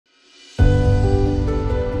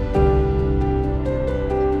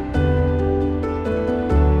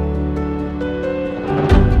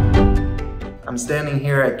standing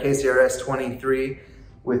here at KCRS 23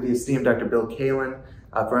 with the esteemed Dr. Bill Kaelin.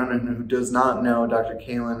 For anyone who does not know, Dr.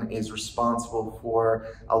 Kaelin is responsible for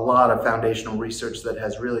a lot of foundational research that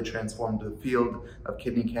has really transformed the field of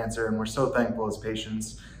kidney cancer, and we're so thankful as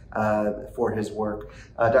patients for his work.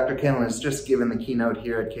 Dr. Kaelin has just given the keynote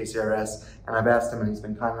here at KCRS, and I've asked him, and he's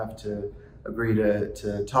been kind enough to agree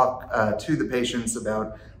to talk to the patients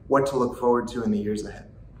about what to look forward to in the years ahead.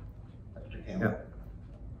 Dr. Kaelin. Yeah.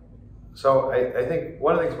 So I think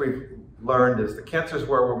one of the things we've learned is the cancers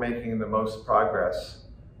where we're making the most progress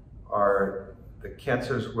are the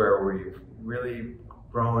cancers where we've really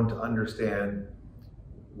grown to understand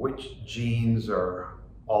which genes are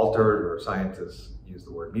altered, or scientists use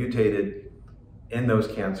the word mutated, in those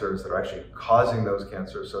cancers that are actually causing those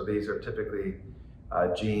cancers. So these are typically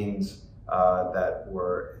genes that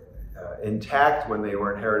were intact when they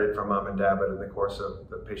were inherited from mom and dad, but in the course of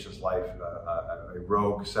the patient's life, a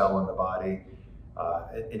rogue cell in the body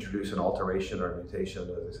introduce an alteration or a mutation,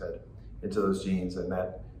 as I said, into those genes, and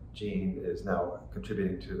that gene is now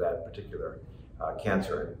contributing to that particular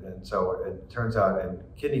cancer. And so it turns out in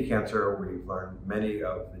kidney cancer, we've learned many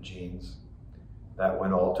of the genes that,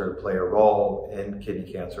 when altered, play a role in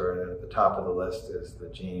kidney cancer, and at the top of the list is the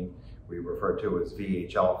gene we refer to as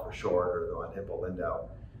VHL for short, or the von Hippel-Lindau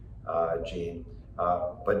gene.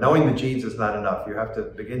 But knowing the genes is not enough. You have to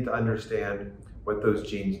begin to understand what those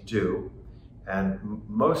genes do. And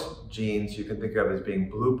most genes you can think of as being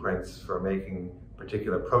blueprints for making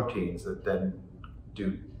particular proteins that then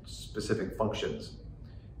do specific functions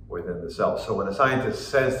within the cell. So when a scientist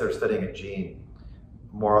says they're studying a gene,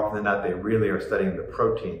 more often than not, they really are studying the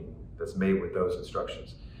protein that's made with those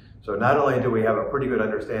instructions. So not only do we have a pretty good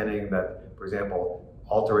understanding that, for example,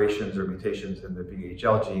 alterations or mutations in the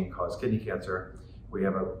VHL gene cause kidney cancer, we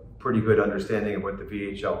have a pretty good understanding of what the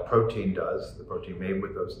VHL protein does, the protein made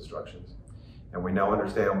with those instructions. And we now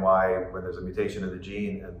understand why, when there's a mutation in the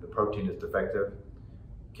gene and the protein is defective,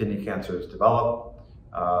 kidney cancers develop.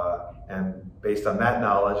 And based on that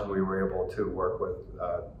knowledge, we were able to work with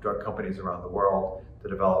drug companies around the world to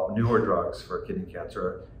develop newer drugs for kidney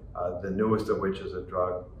cancer, the newest of which is a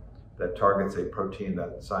drug that targets a protein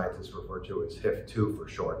that scientists refer to as HIF2 for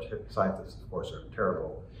short. Scientists, of course, are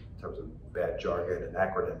terrible in terms of bad jargon and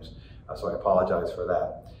acronyms, so I apologize for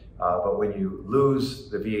that. But when you lose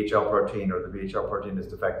the VHL protein, or the VHL protein is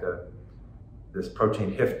defective, this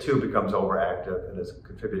protein HIF2 becomes overactive and is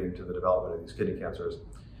contributing to the development of these kidney cancers.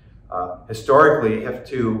 Historically,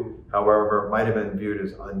 HIF2, however, might have been viewed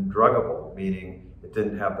as undruggable, meaning it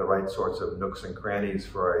didn't have the right sorts of nooks and crannies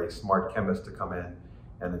for a smart chemist to come in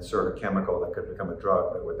and insert a chemical that could become a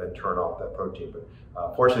drug that would then turn off that protein.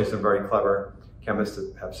 But fortunately, some very clever chemists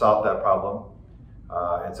have solved that problem.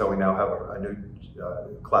 And so we now have a new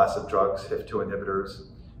class of drugs, HIF2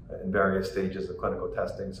 inhibitors, in various stages of clinical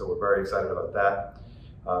testing. So we're very excited about that.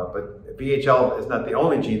 But VHL is not the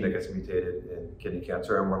only gene that gets mutated in kidney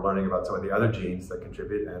cancer, and we're learning about some of the other genes that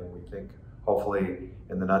contribute, and we think hopefully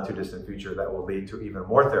in the not too distant future that will lead to even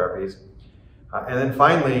more therapies. And then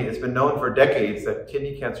finally, it's been known for decades that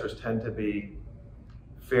kidney cancers tend to be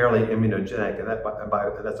fairly immunogenic,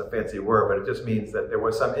 and that's a fancy word, but it just means that there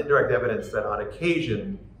was some indirect evidence that on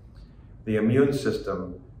occasion the immune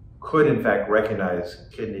system could in fact recognize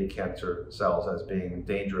kidney cancer cells as being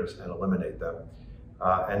dangerous and eliminate them.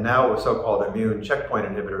 And now with so-called immune checkpoint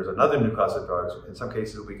inhibitors, another new class of drugs, in some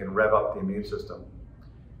cases we can rev up the immune system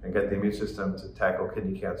and get the immune system to tackle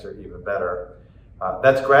kidney cancer even better.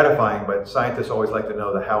 That's gratifying, but scientists always like to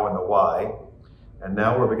know the how and the why. And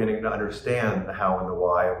now we're beginning to understand the how and the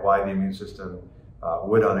why the immune system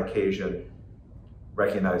would on occasion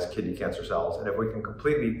recognize kidney cancer cells. And if we can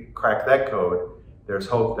completely crack that code, there's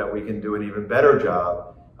hope that we can do an even better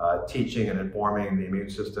job teaching and informing the immune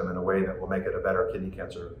system in a way that will make it a better kidney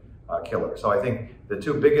cancer killer. So I think the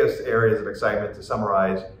two biggest areas of excitement, to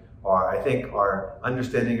summarize, are, I think, our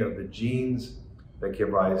understanding of the genes that give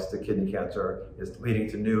rise to kidney cancer is leading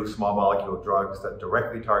to new small molecule drugs that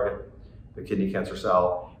directly target the kidney cancer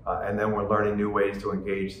cell, and then we're learning new ways to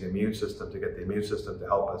engage the immune system to get the immune system to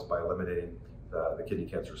help us by eliminating the kidney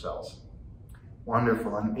cancer cells.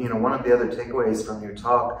 Wonderful. And one of the other takeaways from your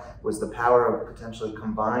talk was the power of potentially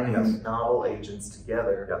combining novel agents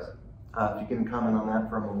together. Yes. If you can comment on that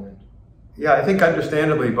for a moment. Yeah, I think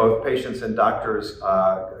understandably both patients and doctors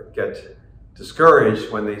get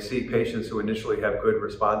discouraged when they see patients who initially have good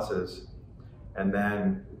responses and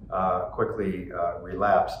then quickly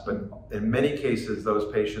relapse. But in many cases,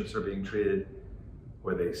 those patients are being treated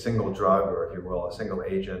with a single drug, or if you will, a single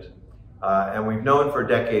agent. And we've known for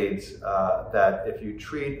decades that if you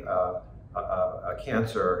treat a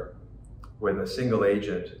cancer with a single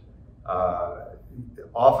agent,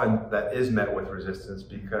 often that is met with resistance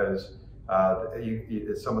because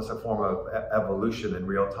it's almost a form of evolution in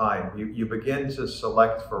real time. You begin to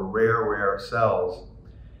select for rare cells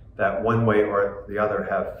that one way or the other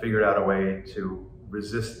have figured out a way to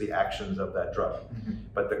resist the actions of that drug.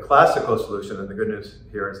 But the classical solution, and the good news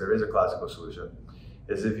here is there is a classical solution,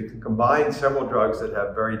 is if you can combine several drugs that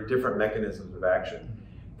have very different mechanisms of action,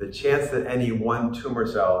 the chance that any one tumor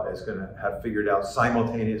cell is going to have figured out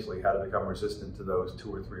simultaneously how to become resistant to those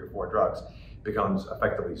 2 or 3 or 4 drugs becomes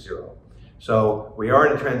effectively 0. So we are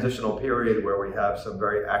in a transitional period where we have some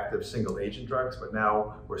very active single agent drugs, but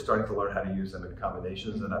now we're starting to learn how to use them in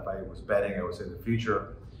combinations. And if I was betting, I would say the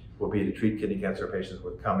future will be to treat kidney cancer patients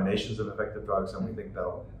with combinations of effective drugs, and we think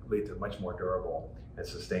that'll lead to much more durable and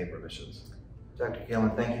sustained remissions. Dr.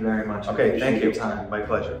 Kaelin, thank you very much. Okay, thank you. Your time. My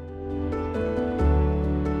pleasure.